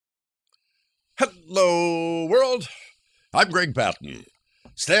Hello, world. I'm Greg Patton.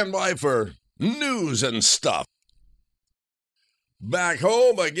 Stand by for news and stuff. Back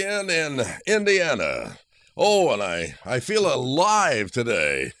home again in Indiana. Oh, and I feel alive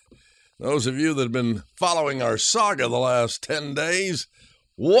today. Those of you that have been following our saga the last 10 days,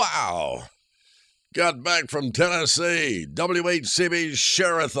 wow. Got back from Tennessee, WHCB's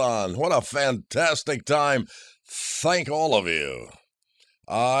Share-a-thon. What a fantastic time. Thank all of you.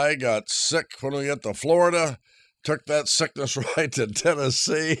 I got sick when we got to Florida, took that sickness right to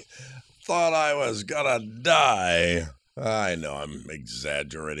Tennessee, thought I was gonna die. I know I'm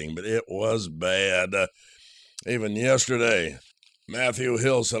exaggerating, but it was bad. Even yesterday, Matthew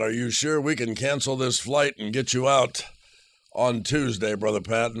Hill said, "Are you sure we can cancel this flight and get you out on Tuesday, Brother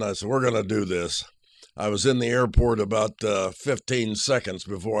Patton?" I said, "We're gonna do this." I was in the airport about 15 seconds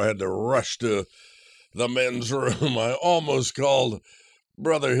before I had to rush to the men's room. I almost called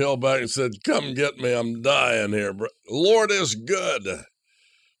Brother Hill back and said, "Come get me, I'm dying here." Lord is good.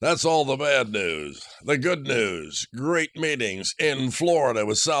 That's all the bad news. The good news, great meetings in Florida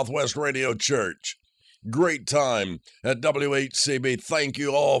with Southwest Radio Church. Great time at WHCB. Thank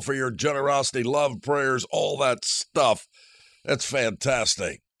you all for your generosity, love, prayers, all that stuff. That's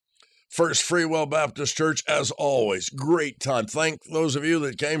fantastic. First Free Will Baptist Church, as always, great time. Thank those of you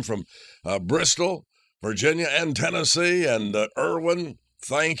that came from Bristol, Virginia, and Tennessee, and Irwin,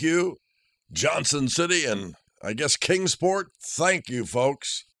 thank you. Johnson City, and I guess Kingsport, thank you,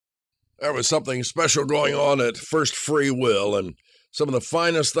 folks. There was something special going on at First Free Will, and some of the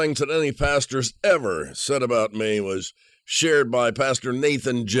finest things that any pastor's ever said about me was shared by Pastor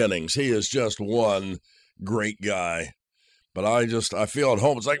Nathan Jennings. He is just one great guy. But I feel at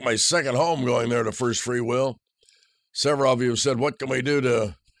home. It's like my second home going there to First Free Will. Several of you have said, "What can we do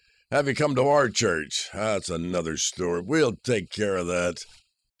to have you come to our church?" That's another story. We'll take care of that.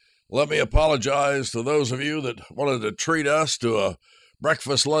 Let me apologize to those of you that wanted to treat us to a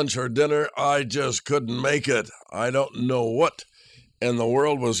breakfast, lunch, or dinner. I just couldn't make it. I don't know what in the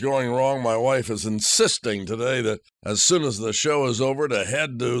world was going wrong. My wife is insisting today that as soon as the show is over to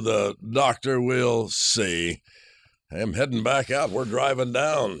head to the doctor. We'll see. I'm heading back out. We're driving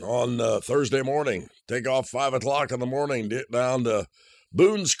down on Thursday morning. Take off 5 o'clock in the morning down to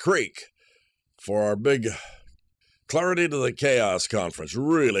Boones Creek for our big Clarity to the Chaos conference.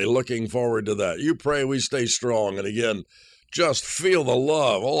 Really looking forward to that. You pray we stay strong. And again, just feel the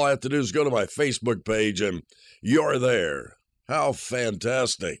love. All I have to do is go to my Facebook page and you're there. How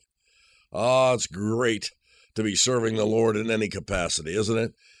fantastic. It's great to be serving the Lord in any capacity, isn't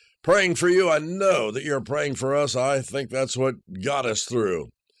it? Praying for you, I know that you're praying for us. I think that's what got us through.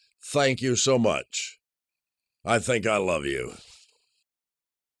 Thank you so much. I think I love you.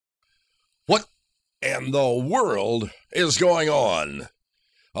 What in the world is going on?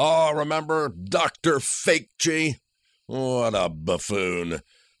 Oh, remember Dr. Fake G? What a buffoon.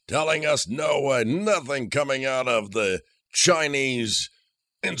 Telling us no way, nothing coming out of the Chinese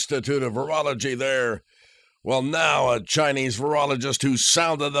Institute of Virology there. Well, now a Chinese virologist who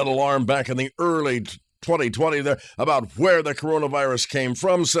sounded that alarm back in the early 2020 there about where the coronavirus came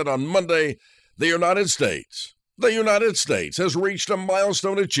from said on Monday, the United States has reached a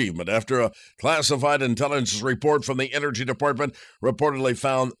milestone achievement after a classified intelligence report from the Energy Department reportedly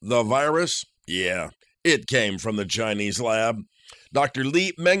found the virus. Yeah, it came from the Chinese lab. Dr.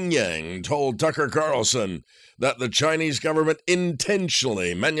 Li Mengyang told Tucker Carlson that the Chinese government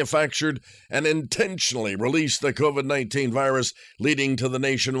intentionally manufactured and intentionally released the COVID-19 virus, leading to the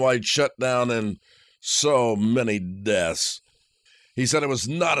nationwide shutdown and so many deaths. He said it was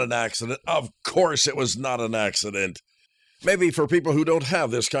not an accident. Of course it was not an accident. Maybe for people who don't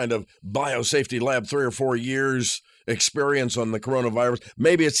have this kind of biosafety lab 3 or 4 years experience on the coronavirus,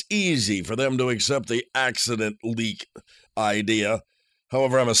 maybe it's easy for them to accept the accident leak idea.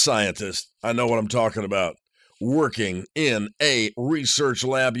 However, I'm a scientist. I know what I'm talking about. Working in a research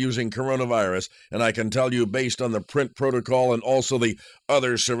lab using coronavirus, and I can tell you based on the print protocol and also the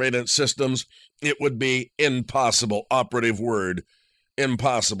other surveillance systems, it would be impossible, operative word,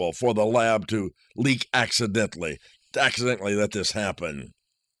 impossible for the lab to leak accidentally let this happen.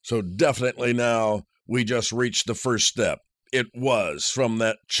 So definitely now we just reached the first step. It was from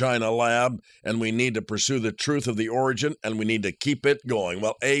that China lab, and we need to pursue the truth of the origin, and we need to keep it going.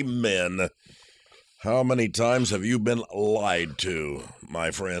 Well, amen. How many times have you been lied to,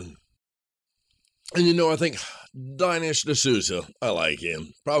 my friend? And you know, I think Dinesh D'Souza, I like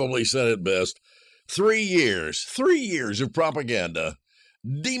him, probably said it best. 3 years of propaganda,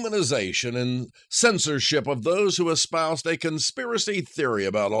 demonization, and censorship of those who espoused a conspiracy theory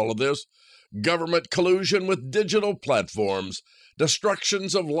about all of this. Government collusion with digital platforms,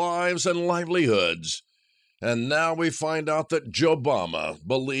 destructions of lives and livelihoods. And now we find out that Joe Obama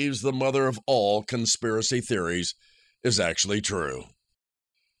believes the mother of all conspiracy theories is actually true.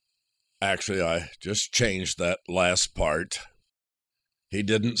 Actually, I just changed that last part. He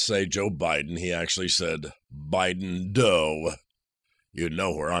didn't say Joe Biden. He actually said Biden Doe. You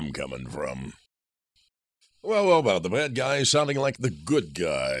know where I'm coming from. Well, about the bad guys sounding like the good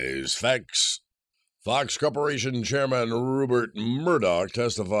guys. Fox Corporation Chairman Rupert Murdoch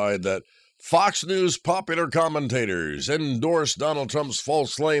testified that Fox News popular commentators endorsed Donald Trump's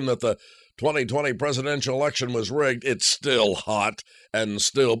false claim that the 2020 presidential election was rigged. It's still hot and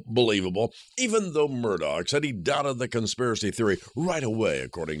still believable, even though Murdoch said he doubted the conspiracy theory right away,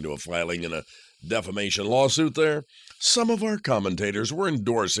 according to a filing in a defamation lawsuit there. Some of our commentators were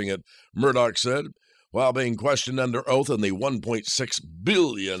endorsing it, Murdoch said, while being questioned under oath in the $1.6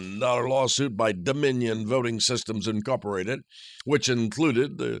 billion lawsuit by Dominion Voting Systems Incorporated, which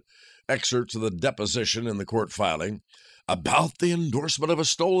included the excerpts of the deposition in the court filing. About the endorsement of a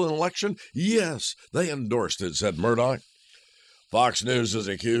stolen election? Yes, they endorsed it, said Murdoch. Fox News is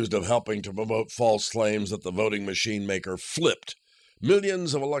accused of helping to promote false claims that the voting machine maker flipped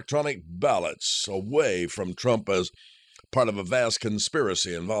millions of electronic ballots away from Trump as part of a vast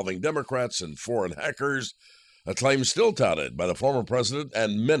conspiracy involving Democrats and foreign hackers, a claim still touted by the former president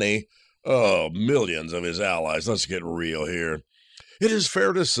and millions of his allies. Let's get real here. It is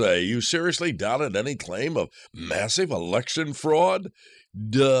fair to say you seriously doubted any claim of massive election fraud?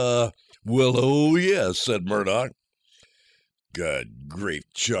 Duh. Well, oh yes, said Murdoch. Good grief,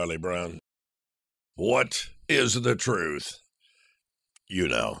 Charlie Brown. What is the truth? You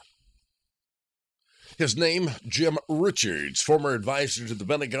know. His name, Jim Richards, former advisor to the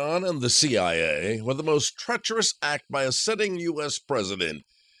Pentagon and the CIA, with the most treacherous act by a sitting U.S. president.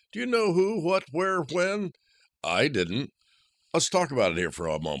 Do you know who, what, where, when? I didn't. Let's talk about it here for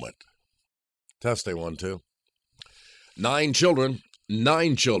a moment. Testing 1, 2. 9 children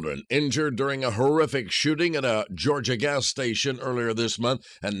injured during a horrific shooting at a Georgia gas station earlier this month,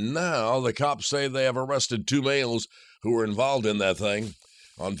 and now the cops say they have arrested 2 males who were involved in that thing.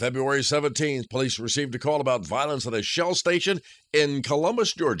 On February 17th, police received a call about violence at a Shell station in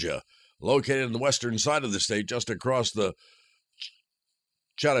Columbus, Georgia, located on the western side of the state just across the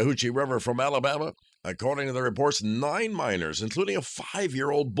Chattahoochee River from Alabama. According to the reports, 9 minors, including a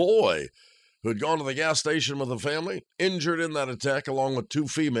 5-year-old boy who had gone to the gas station with a family, injured in that attack, along with 2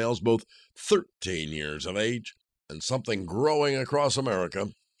 females, both 13 years of age. And something growing across America,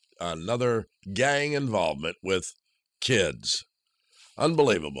 another gang involvement with kids.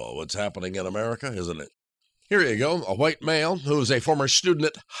 Unbelievable what's happening in America, isn't it? Here you go. A white male who is a former student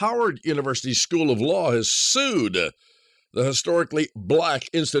at Howard University School of Law has sued the historically black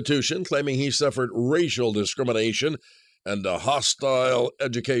institution, claiming he suffered racial discrimination and a hostile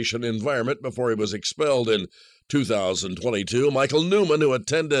education environment before he was expelled in 2022. Michael Newman, who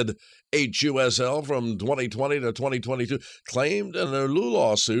attended HUSL from 2020 to 2022, claimed in a new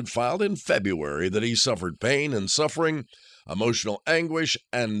lawsuit filed in February that he suffered pain and suffering, emotional anguish,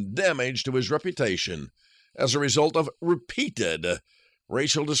 and damage to his reputation as a result of repeated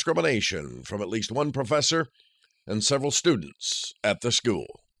racial discrimination from at least one professor and several students at the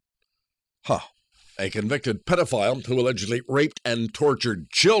school. A convicted pedophile who allegedly raped and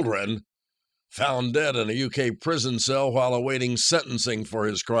tortured children, found dead in a UK prison cell while awaiting sentencing for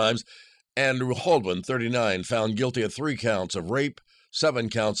his crimes. Andrew Haldwin, 39, found guilty of 3 counts of rape, 7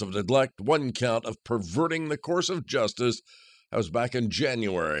 counts of neglect, 1 count of perverting the course of justice. That was back in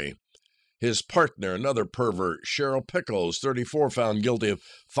January. His partner, another pervert, Cheryl Pickles, 34, found guilty of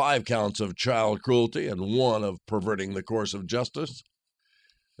 5 counts of child cruelty and 1 of perverting the course of justice.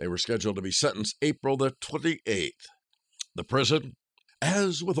 They were scheduled to be sentenced April the 28th. The prison,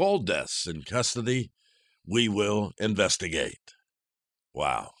 as with all deaths in custody, we will investigate.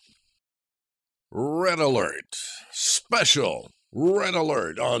 Wow. Red alert. Special red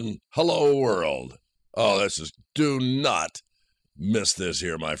alert on Hello World. Oh, do not miss this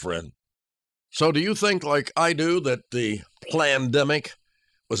here, my friend. So do you think, like I do, that the plandemic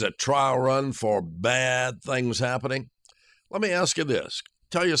was a trial run for bad things happening? Let me ask you this.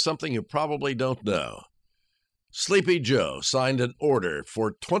 Tell you something you probably don't know. Sleepy Joe signed an order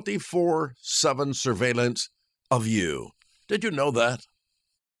for 24/7 surveillance of you. Did you know that?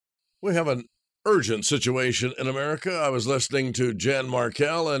 We have an urgent situation in America. I was listening to Jan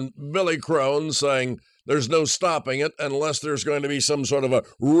Markell and Billy Crone saying there's no stopping it unless there's going to be some sort of a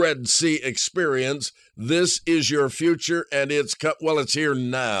Red Sea experience. This is your future, and it's here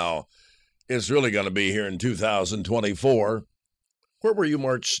now. It's really going to be here in 2024. Where were you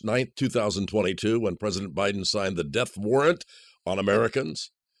March 9th, 2022, when President Biden signed the death warrant on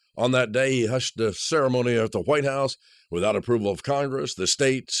Americans. On that day, he hushed the ceremony at the White House without approval of Congress, the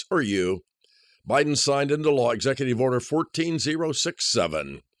states, or you. Biden signed into law Executive Order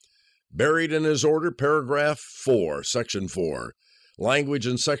 14067. Buried in his order, paragraph 4, section 4. Language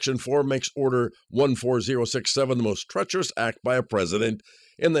in section 4 makes Order 14067 the most treacherous act by a president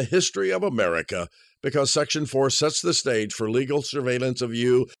in the history of America because section 4 sets the stage for legal surveillance of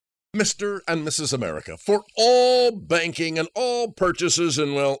you, Mr. and Mrs. America, for all banking and all purchases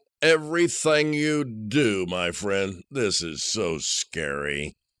and, well, everything you do, my friend. This is so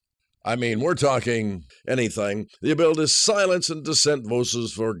scary. I mean, we're talking anything. The ability to silence and dissent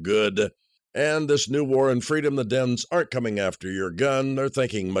voices for good. And this new war in freedom, the Dems aren't coming after your gun. They're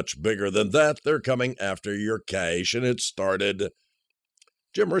thinking much bigger than that. They're coming after your cash, and it started.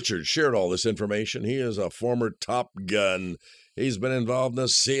 Jim Richards shared all this information. He is a former Top Gun. He's been involved in the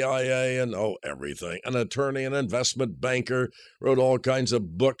CIA and, everything. An attorney, an investment banker, wrote all kinds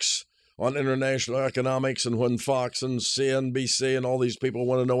of books on international economics, and when Fox and CNBC and all these people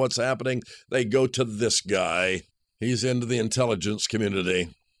want to know what's happening, they go to this guy. He's into the intelligence community.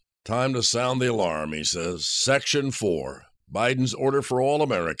 Time to sound the alarm, he says. Section 4, Biden's order for all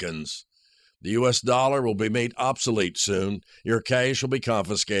Americans. The U.S. dollar will be made obsolete soon. Your cash will be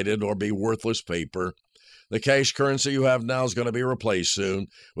confiscated or be worthless paper. The cash currency you have now is going to be replaced soon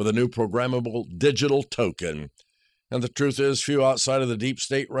with a new programmable digital token. And the truth is, few outside of the deep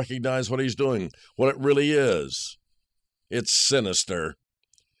state recognize what he's doing, what it really is. It's sinister.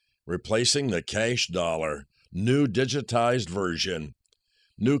 Replacing the cash dollar. New digitized version.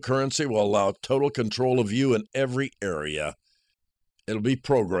 New currency will allow total control of you in every area. It'll be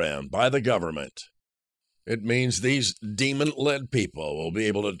programmed by the government. It means these demon-led people will be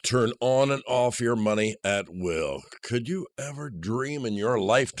able to turn on and off your money at will. Could you ever dream in your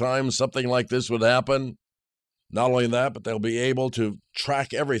lifetime something like this would happen? Not only that, but they'll be able to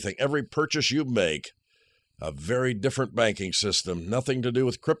track everything, every purchase you make. A very different banking system, nothing to do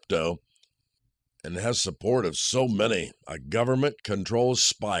with crypto, and has support of so many. A government-controlled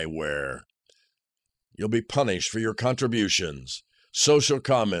spyware. You'll be punished for your contributions, social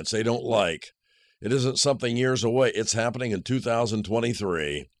comments they don't like. It isn't something years away. It's happening in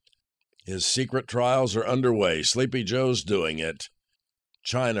 2023. His secret trials are underway. Sleepy Joe's doing it.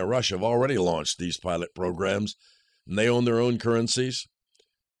 China, Russia have already launched these pilot programs, and they own their own currencies.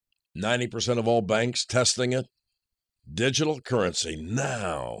 90% of all banks testing it. Digital currency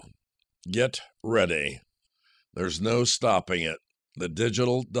now. Get ready. There's no stopping it. The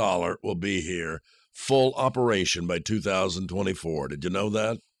digital dollar will be here, full operation by 2024. Did you know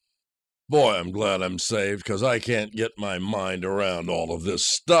that? Boy, I'm glad I'm saved, because I can't get my mind around all of this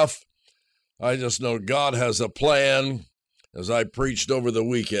stuff. I just know God has a plan. As I preached over the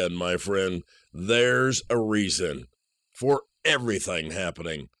weekend, my friend, there's a reason for everything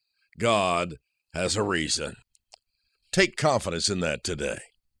happening. God has a reason. Take confidence in that today.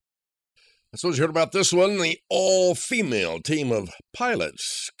 I suppose you heard about this one. The all-female team of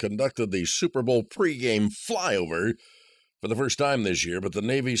pilots conducted the Super Bowl pregame flyover for the first time this year, but the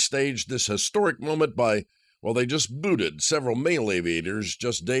Navy staged this historic moment by, they just booted several male aviators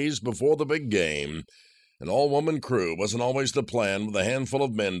just days before the big game. An all-woman crew wasn't always the plan, with a handful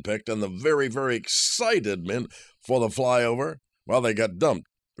of men picked, and the very, very excited men for the flyover, they got dumped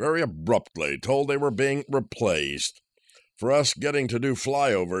very abruptly, told they were being replaced. For us, getting to do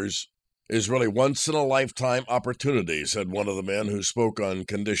flyovers is really once-in-a-lifetime opportunity, said one of the men who spoke on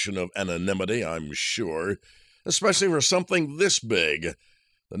condition of anonymity, I'm sure, especially for something this big.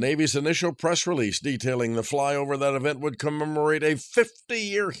 The Navy's initial press release detailing the flyover that event would commemorate a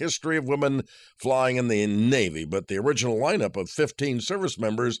 50-year history of women flying in the Navy, but the original lineup of 15 service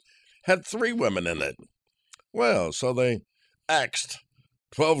members had 3 women in it. So they axed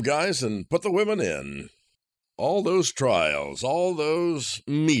 12 guys and put the women in. All those trials, all those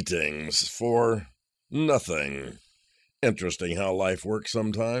meetings for nothing. Interesting how life works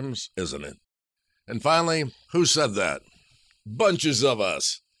sometimes, isn't it? And finally, who said that? Bunches of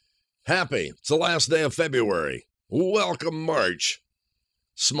us. Happy. It's the last day of February. Welcome, March.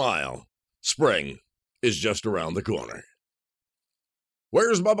 Smile. Spring is just around the corner.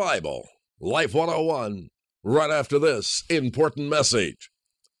 Where's my Bible? Life 101. Right after this important message.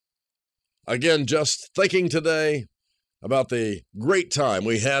 Again, just thinking today about the great time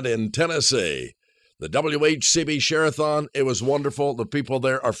we had in Tennessee. The WHCB Share-a-thon, it was wonderful. The people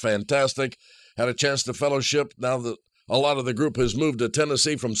there are fantastic. Had a chance to fellowship now that a lot of the group has moved to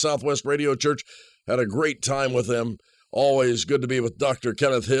Tennessee from Southwest Radio Church. Had a great time with them. Always good to be with Dr.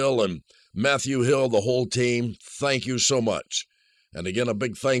 Kenneth Hill and Matthew Hill, the whole team. Thank you so much. And again, a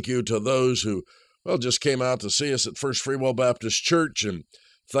big thank you to those who well, just came out to see us at First Free Will Baptist Church. And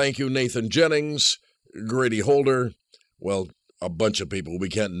thank you, Nathan Jennings, Grady Holder, well, a bunch of people. We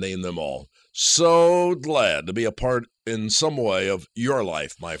can't name them all. So glad to be a part in some way of your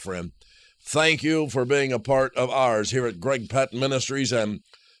life, my friend. Thank you for being a part of ours here at Greg Patton Ministries and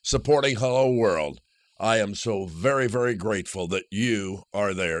supporting Hello World. I am so very, very grateful that you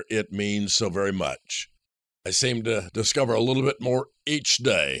are there. It means so very much. I seem to discover a little bit more each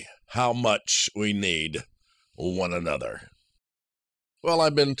day how much we need one another. Well,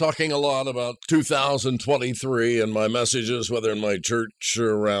 I've been talking a lot about 2023 in my messages, whether in my church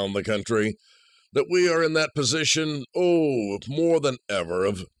or around the country, that we are in that position, more than ever,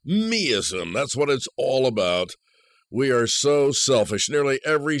 of meism. That's what it's all about. We are so selfish. Nearly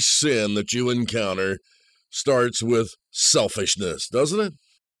every sin that you encounter starts with selfishness, doesn't it?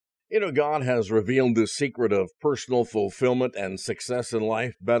 You know, God has revealed the secret of personal fulfillment and success in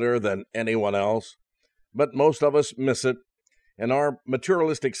life better than anyone else, but most of us miss it. In our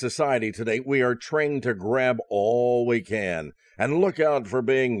materialistic society today, we are trained to grab all we can and look out for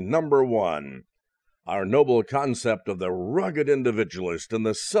being number one. Our noble concept of the rugged individualist and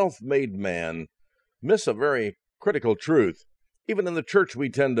the self-made man miss a very critical truth. Even in the church, we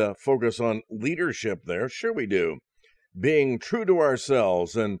tend to focus on leadership there. Sure we do. Being true to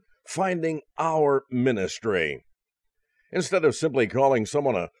ourselves and finding our ministry. Instead of simply calling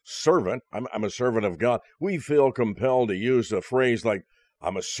someone a servant, I'm a servant of God, we feel compelled to use a phrase like,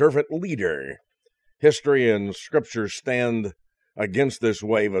 I'm a servant leader. History and scripture stand against this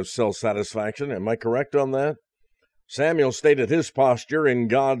wave of self-satisfaction. Am I correct on that? Samuel stated his posture in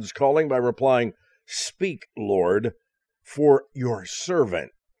God's calling by replying, Speak, Lord, for your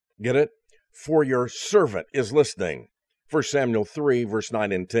servant. Get it? For your servant is listening. 1 Samuel 3, verse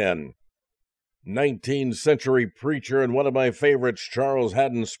 9 and 10. 19th century preacher and one of my favorites, Charles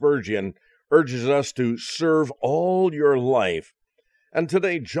Haddon Spurgeon, urges us to serve all your life. And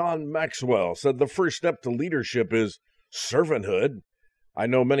today, John Maxwell said the first step to leadership is servanthood. I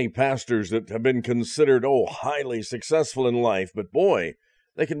know many pastors that have been considered, highly successful in life, but boy,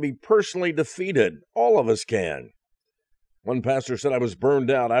 they can be personally defeated. All of us can. One pastor said, I was burned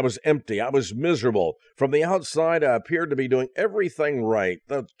out, I was empty, I was miserable. From the outside, I appeared to be doing everything right.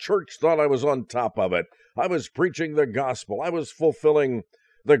 The church thought I was on top of it. I was preaching the gospel. I was fulfilling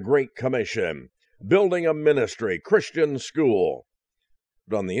the Great Commission, building a ministry, Christian school.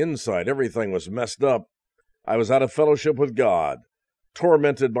 But on the inside, everything was messed up. I was out of fellowship with God,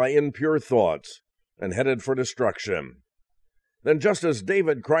 tormented by impure thoughts, and headed for destruction. Then just as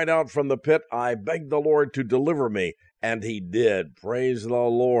David cried out from the pit, I begged the Lord to deliver me, and he did. Praise the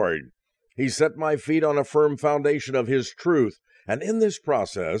Lord. He set my feet on a firm foundation of his truth, and in this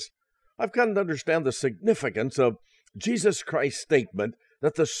process, I've come to understand the significance of Jesus Christ's statement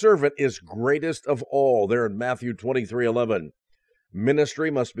that the servant is greatest of all, there in Matthew 23:11. Ministry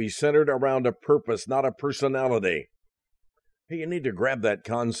must be centered around a purpose, not a personality. Hey, you need to grab that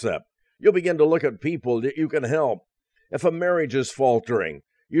concept. You'll begin to look at people that you can help. If a marriage is faltering,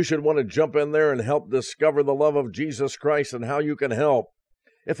 you should want to jump in there and help discover the love of Jesus Christ and how you can help.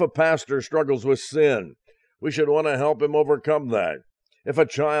 If a pastor struggles with sin, we should want to help him overcome that. If a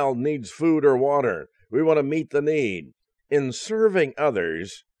child needs food or water, we want to meet the need. In serving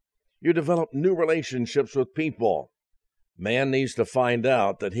others, you develop new relationships with people. Man needs to find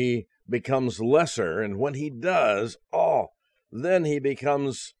out that he becomes lesser, and when he does, then he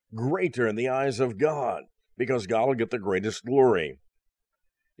becomes greater in the eyes of God, because God will get the greatest glory.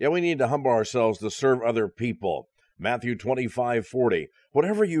 Yeah, we need to humble ourselves to serve other people. Matthew 25:40.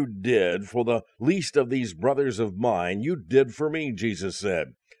 Whatever you did for the least of these brothers of mine, you did for me, Jesus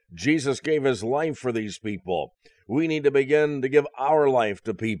said. Jesus gave his life for these people. We need to begin to give our life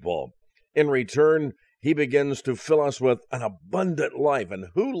to people. In return, he begins to fill us with an abundant life. And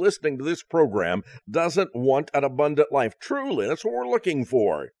who listening to this program doesn't want an abundant life? Truly, that's what we're looking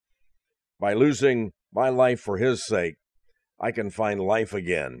for. By losing my life for his sake, I can find life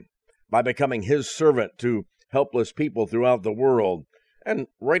again. By becoming his servant to helpless people throughout the world, and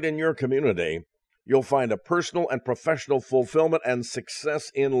right in your community, you'll find a personal and professional fulfillment and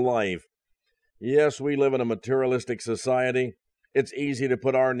success in life. Yes, we live in a materialistic society. It's easy to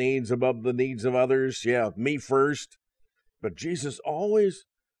put our needs above the needs of others. Yeah, me first. But Jesus always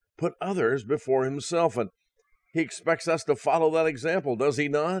put others before himself, and he expects us to follow that example, does he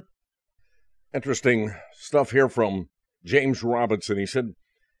not? Interesting stuff here from James Robinson. He said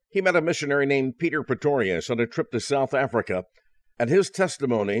he met a missionary named Peter Pretorius on a trip to South Africa, and his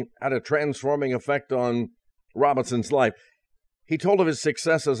testimony had a transforming effect on Robinson's life. He told of his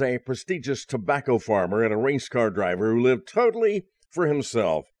success as a prestigious tobacco farmer and a race car driver who lived totally for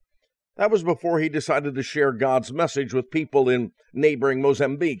himself. That was before he decided to share God's message with people in neighboring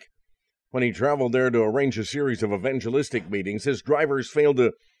Mozambique. When he traveled there to arrange a series of evangelistic meetings, his drivers failed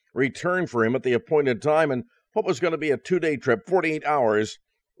to return for him at the appointed time, and what was going to be a 2-day trip, 48 hours,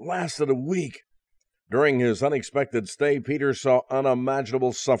 lasted a week. During his unexpected stay, Peter saw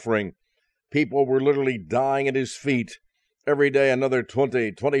unimaginable suffering. People were literally dying at his feet. Every day, another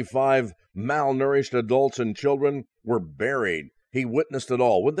 25 malnourished adults and children were buried. He witnessed it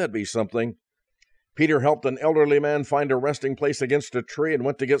all. Wouldn't that be something? Peter helped an elderly man find a resting place against a tree and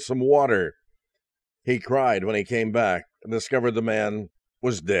went to get some water. He cried when he came back and discovered the man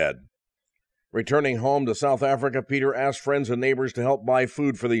was dead. Returning home to South Africa, Peter asked friends and neighbors to help buy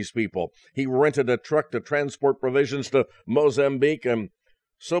food for these people. He rented a truck to transport provisions to Mozambique, and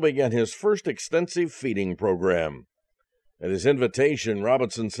so began his first extensive feeding program. At his invitation,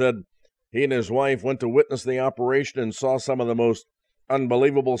 Robinson said he and his wife went to witness the operation and saw some of the most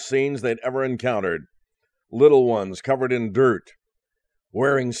unbelievable scenes they'd ever encountered. Little ones covered in dirt,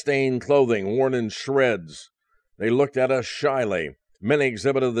 wearing stained clothing worn in shreds. They looked at us shyly. Many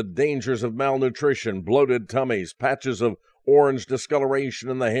exhibited the dangers of malnutrition, bloated tummies, patches of orange discoloration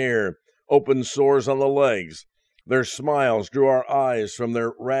in the hair, open sores on the legs. Their smiles drew our eyes from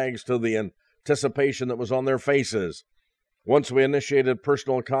their rags to the anticipation that was on their faces. Once we initiated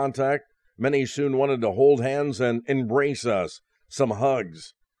personal contact, many soon wanted to hold hands and embrace us. Some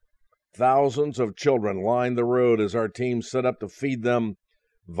hugs. Thousands of children lined the road as our team set up to feed them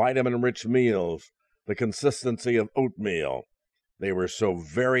vitamin-rich meals, the consistency of oatmeal. They were so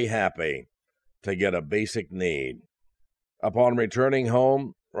very happy to get a basic need. Upon returning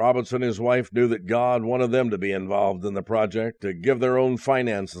home, Robinson and his wife knew that God wanted them to be involved in the project, to give their own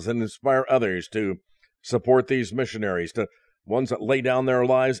finances and inspire others to support these missionaries, to ones that lay down their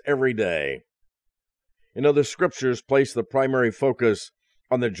lives every day. You know, the scriptures place the primary focus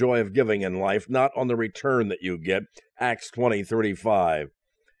on the joy of giving in life, not on the return that you get. Acts 20:35.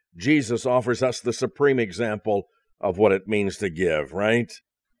 Jesus offers us the supreme example of what it means to give, right?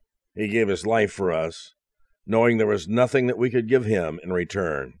 He gave his life for us, knowing there was nothing that we could give him in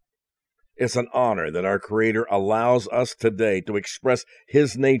return. It's an honor that our Creator allows us today to express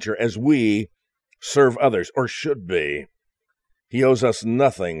his nature as we serve others, or should be. He owes us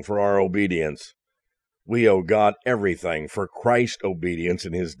nothing for our obedience. We owe God everything for Christ's obedience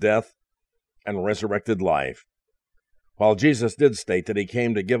in his death and resurrected life. While Jesus did state that he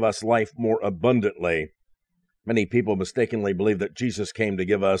came to give us life more abundantly, many people mistakenly believe that Jesus came to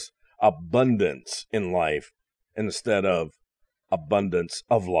give us abundance in life instead of abundance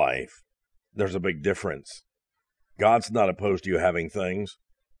of life. There's a big difference. God's not opposed to you having things,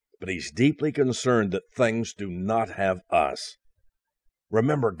 but he's deeply concerned that things do not have us.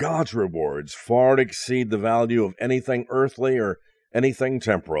 Remember, God's rewards far exceed the value of anything earthly or anything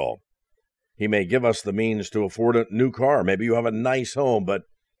temporal. He may give us the means to afford a new car. Maybe you have a nice home, but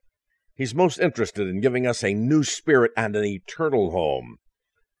he's most interested in giving us a new spirit and an eternal home.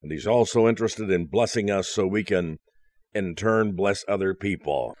 And he's also interested in blessing us so we can, in turn, bless other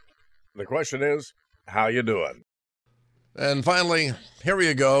people. The question is, how you doing? And finally, here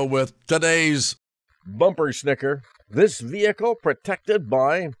you go with today's bumper sticker. This vehicle protected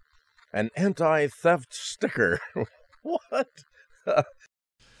by an anti-theft sticker. What?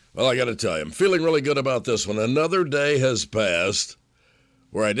 Well, I got to tell you, I'm feeling really good about this one. Another day has passed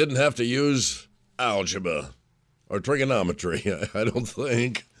where I didn't have to use algebra or trigonometry, I don't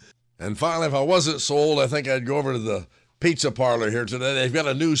think. And finally, if I wasn't sold, I think I'd go over to the pizza parlor here today. They've got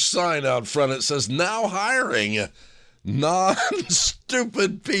a new sign out front. It says, now hiring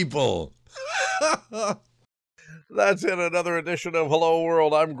non-stupid people. That's it, another edition of Hello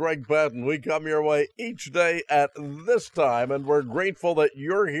World. I'm Greg Patton. We come your way each day at this time, and we're grateful that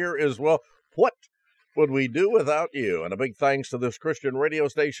you're here as well. What would we do without you? And a big thanks to this Christian radio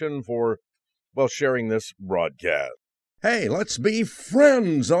station for, well, sharing this broadcast. Hey, let's be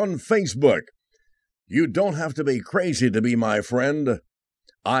friends on Facebook. You don't have to be crazy to be my friend.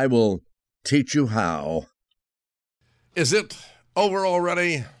 I will teach you how. Is it over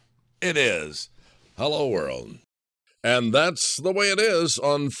already? It is. Hello, world. And that's the way it is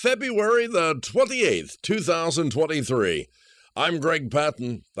on February the 28th, 2023. I'm Greg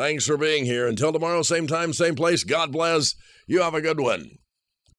Patton. Thanks for being here. Until tomorrow, same time, same place. God bless. You have a good one.